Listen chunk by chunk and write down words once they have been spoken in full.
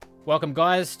Welcome,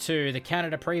 guys, to the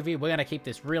Canada preview. We're going to keep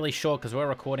this really short because we're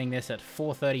recording this at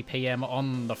 4:30 p.m.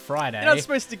 on the Friday. You're not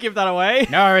supposed to give that away.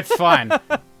 No, it's fine.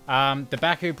 The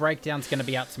Baku breakdown's going to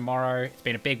be out tomorrow. It's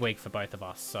been a big week for both of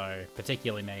us, so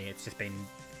particularly me. It's just been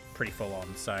pretty full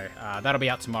on. So that'll be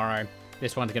out tomorrow.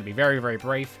 This one's going to be very, very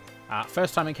brief.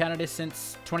 First time in Canada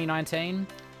since 2019.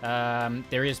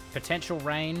 There is potential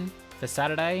rain for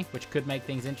Saturday, which could make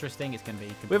things interesting. It's going to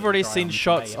be... We've already seen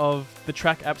shots of the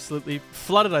track absolutely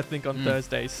flooded, I think, on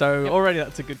Thursday. So already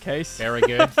that's a good case. Very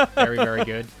good. Very, very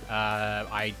good.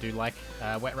 I do like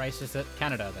wet races at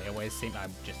Canada. They always seem... I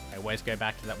always go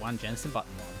back to that one Jensen Button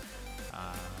one.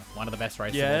 One of the best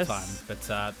races of all time. But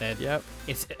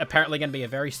it's apparently going to be a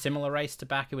very similar race to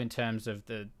Baku in terms of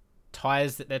the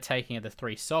tyres that they're taking are the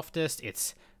three softest.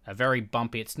 It's a very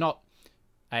bumpy... It's not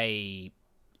a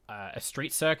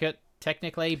street circuit,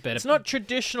 technically, but it's not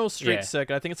traditional street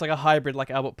circuit. I think it's like a hybrid, like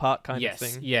Albert Park kind of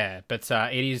thing. Yeah, but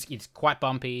it's quite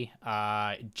bumpy.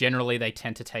 Generally, they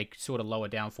tend to take sort of lower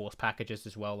downforce packages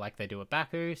as well, like they do at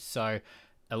Baku. So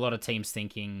a lot of teams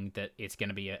thinking that it's going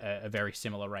to be a very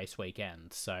similar race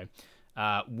weekend. So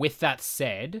with that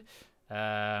said,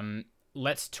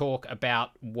 let's talk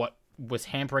about what was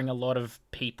hampering a lot of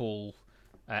people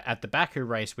at the Baku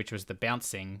race, which was the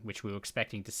bouncing, which we were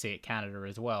expecting to see at Canada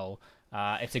as well.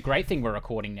 It's a great thing we're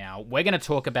recording now. We're going to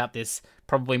talk about this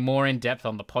probably more in depth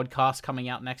on the podcast coming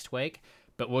out next week,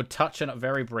 but we'll touch on it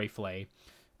very briefly.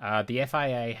 The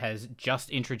FIA has just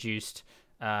introduced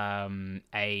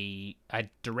a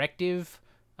directive,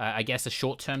 I guess a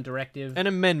short-term directive. An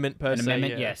amendment, per se. An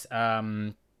amendment, yes.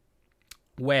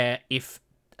 Where if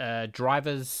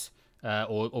drivers...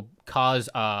 or cars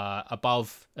are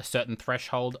above a certain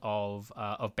threshold of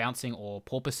bouncing or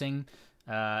porpoising,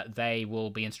 they will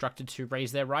be instructed to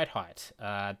raise their ride height.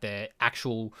 The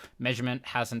actual measurement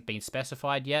hasn't been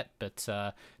specified yet, but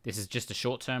this is just a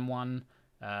short-term one.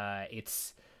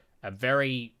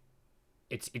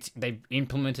 They've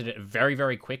implemented it very,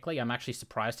 very quickly. I'm actually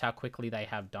surprised how quickly they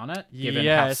have done it, given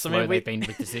how slow they've been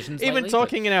with decisions even lately,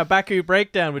 talking in our Baku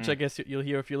breakdown, which I guess you'll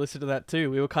hear if you listen to that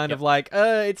too, we were kind of like,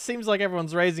 it seems like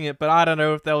everyone's raising it, but I don't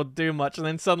know if they'll do much. And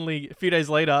then suddenly, a few days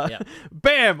later,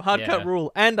 bam, hard cut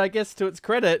rule. And I guess to its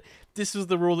credit, this was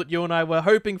the rule that you and I were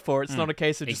hoping for. It's not a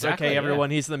case of just,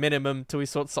 everyone, here's the minimum till we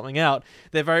sort something out.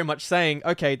 They're very much saying,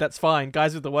 okay, that's fine.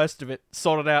 Guys with the worst of it,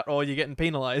 sort it out or you're getting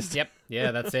penalized. Yep.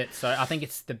 Yeah, that's it. So I think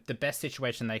it's the best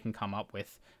situation they can come up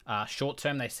with. Short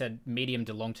term, they said medium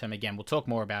to long term. Again, we'll talk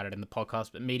more about it in the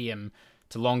podcast, but medium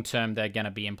to long term, they're going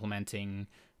to be implementing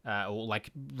or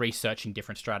like researching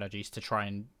different strategies to try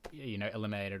and,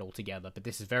 eliminate it altogether. But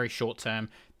this is very short term.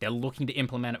 They're looking to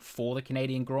implement it for the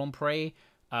Canadian Grand Prix.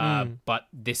 But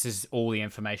this is all the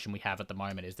information we have at the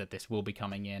moment, is that this will be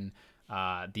coming in.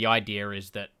 The idea is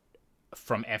that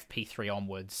from FP3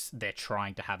 onwards, they're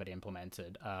trying to have it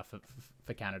implemented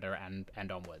for Canada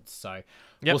and onwards. So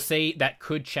we'll see. That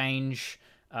could change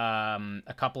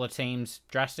a couple of teams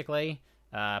drastically.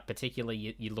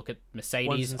 Particularly, you look at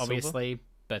Mercedes, obviously.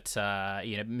 But,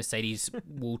 Mercedes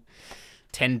will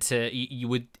tend to... You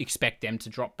would expect them to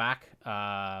drop back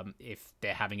if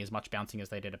they're having as much bouncing as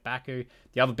they did at Baku.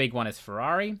 The other big one is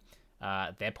Ferrari.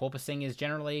 Their porpoising is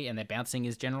generally, and their bouncing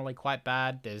is generally quite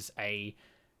bad. There's a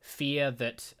fear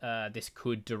that this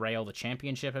could derail the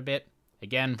championship a bit.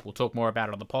 Again, we'll talk more about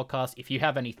it on the podcast. If you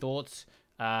have any thoughts,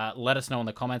 let us know in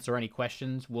the comments, or any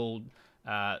questions.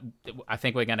 I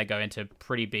think we're going to go into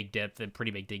pretty big depth and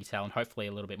pretty big detail, and hopefully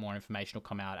a little bit more information will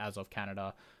come out as of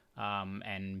Canada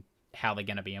and how they're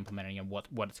going to be implementing and what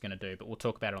it's going to do. But we'll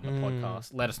talk about it on the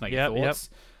podcast. Let us know your thoughts.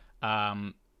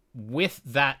 With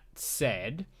that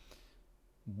said,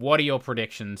 what are your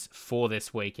predictions for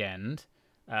this weekend?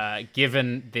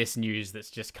 Given this news that's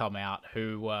just come out,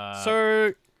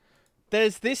 So,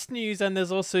 there's this news and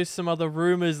there's also some other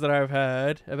rumors that I've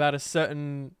heard about a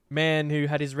certain man who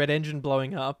had his red engine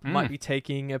blowing up might be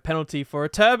taking a penalty for a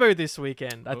turbo this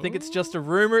weekend. I think it's just a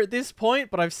rumor at this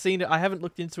point, but I've seen it. I haven't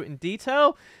looked into it in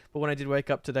detail, but when I did wake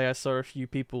up today, I saw a few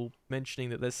people mentioning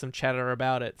that there's some chatter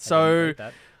about it. So...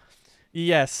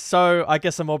 Yes, so I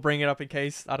guess I'll bring it up in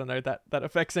case, I don't know, that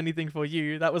affects anything for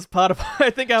you. That was part of, I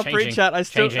think, our pre-chat. I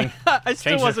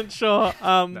still wasn't sure.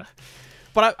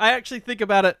 But I actually think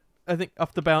about it, I think,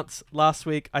 off the bounce last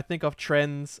week. I think of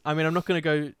trends. I mean, I'm not going to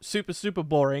go super, super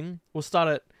boring. We'll start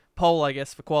at pole, I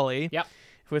guess, for quali. Yep.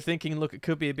 If we're thinking, look, it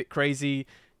could be a bit crazy.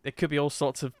 There could be all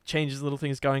sorts of changes, little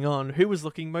things going on. Who was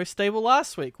looking most stable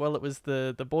last week? Well, it was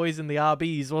the boys in the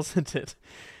RBs, wasn't it?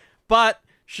 But...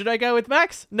 Should I go with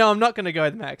Max? No, I'm not going to go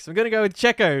with Max. I'm going to go with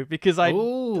Checo because I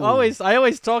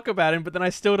always talk about him, but then I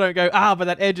still don't go, but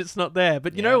that edge, it's not there.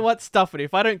 But you know what? Stuff it.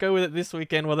 If I don't go with it this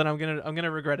weekend, well, then I'm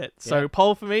gonna regret it. So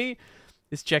pole for me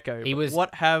is Checo.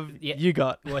 What have you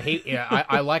got? Well,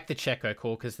 I like the Checo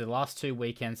call because the last 2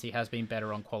 weekends he has been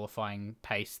better on qualifying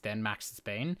pace than Max has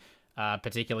been.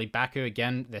 Particularly Baku,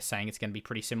 again, they're saying it's going to be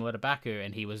pretty similar to Baku,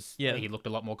 and he looked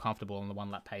a lot more comfortable on the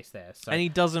 1-lap pace there. So, and he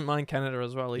doesn't mind Canada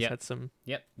as well. He's had some.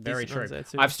 Yep, very true.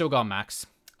 I've still got Max.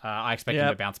 I expect him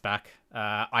to bounce back.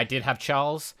 I did have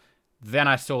Charles. Then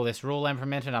I saw this rule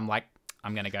implemented. I'm like,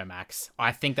 I'm going to go Max.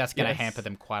 I think that's going to hamper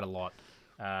them quite a lot.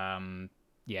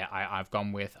 I've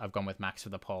gone with Max for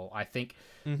the pole. I think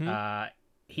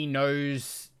he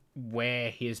knows where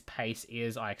his pace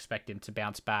is. I expect him to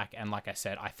bounce back, and like I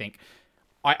said,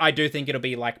 I do think it'll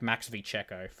be like Max v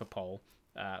Checo for pole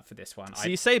for this one. So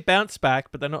you say bounce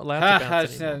back, but they're not allowed to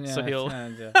bounce anymore. So he'll.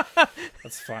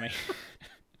 That's funny.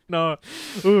 No.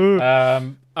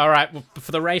 All right. Well,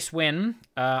 for the race win,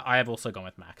 I have also gone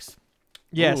with Max.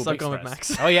 Yes, I've gone with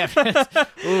Max. Oh, yeah.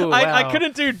 I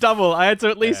couldn't do double. I had to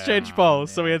at least change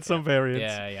poles, so we had some variance.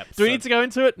 Yeah. Do we need to go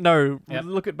into it? No. Yep.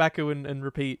 Look at Baku and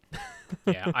repeat.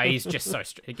 He's just so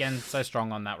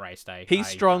strong on that race day. He's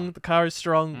strong. The car is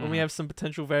strong. When we have some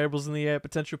potential variables in the air,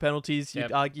 potential penalties,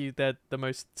 you'd argue they're the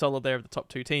most solid there of the top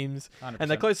 2 teams. 100%.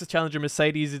 And their closest challenger,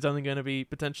 Mercedes, is only going to be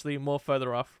potentially more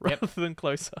further off rather than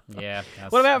closer. Yeah.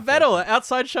 What about Vettel?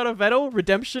 Outside shot of Vettel?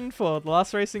 Redemption for the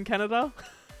last race in Canada?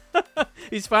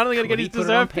 He's finally going to get his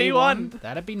deserved P1.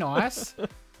 That'd be nice.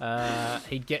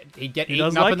 He'd get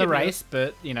eaten up in the race,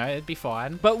 but it'd be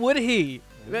fine. But would he?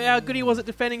 How good he was at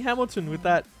defending Hamilton with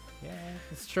that. Yeah,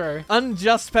 it's true.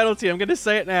 Unjust penalty. I'm going to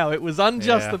say it now. It was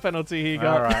unjust the penalty he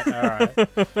got. All right.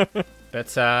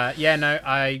 But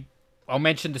I'll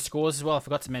mention the scores as well. I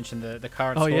forgot to mention the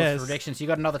current scores for predictions. You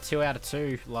got another 2 out of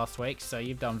 2 last week, so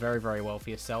you've done very, very well for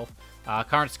yourself.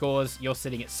 Current scores, you're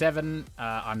sitting at 7.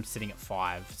 I'm sitting at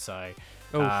 5. So,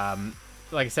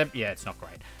 like I said, it's not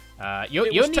great.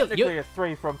 You're technically a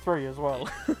 3 from 3 as well.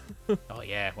 Oh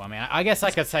yeah, well I mean, I guess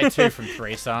I could say 2 from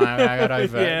 3, so I got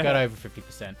over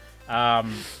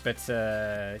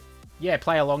 50%.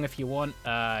 Play along if you want.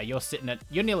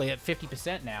 You're nearly at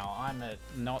 50% now. I'm at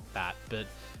not that, but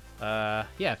I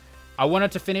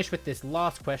wanted to finish with this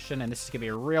last question, and this is gonna be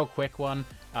a real quick one.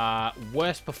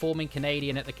 Worst performing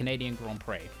Canadian at the Canadian Grand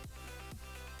Prix?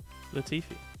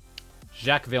 Latifi.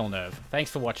 Jacques Villeneuve.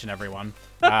 Thanks for watching, everyone.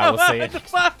 We'll see you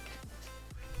next time.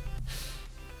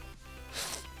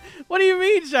 What do you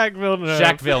mean, Jacques Villeneuve?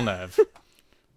 Jacques Villeneuve.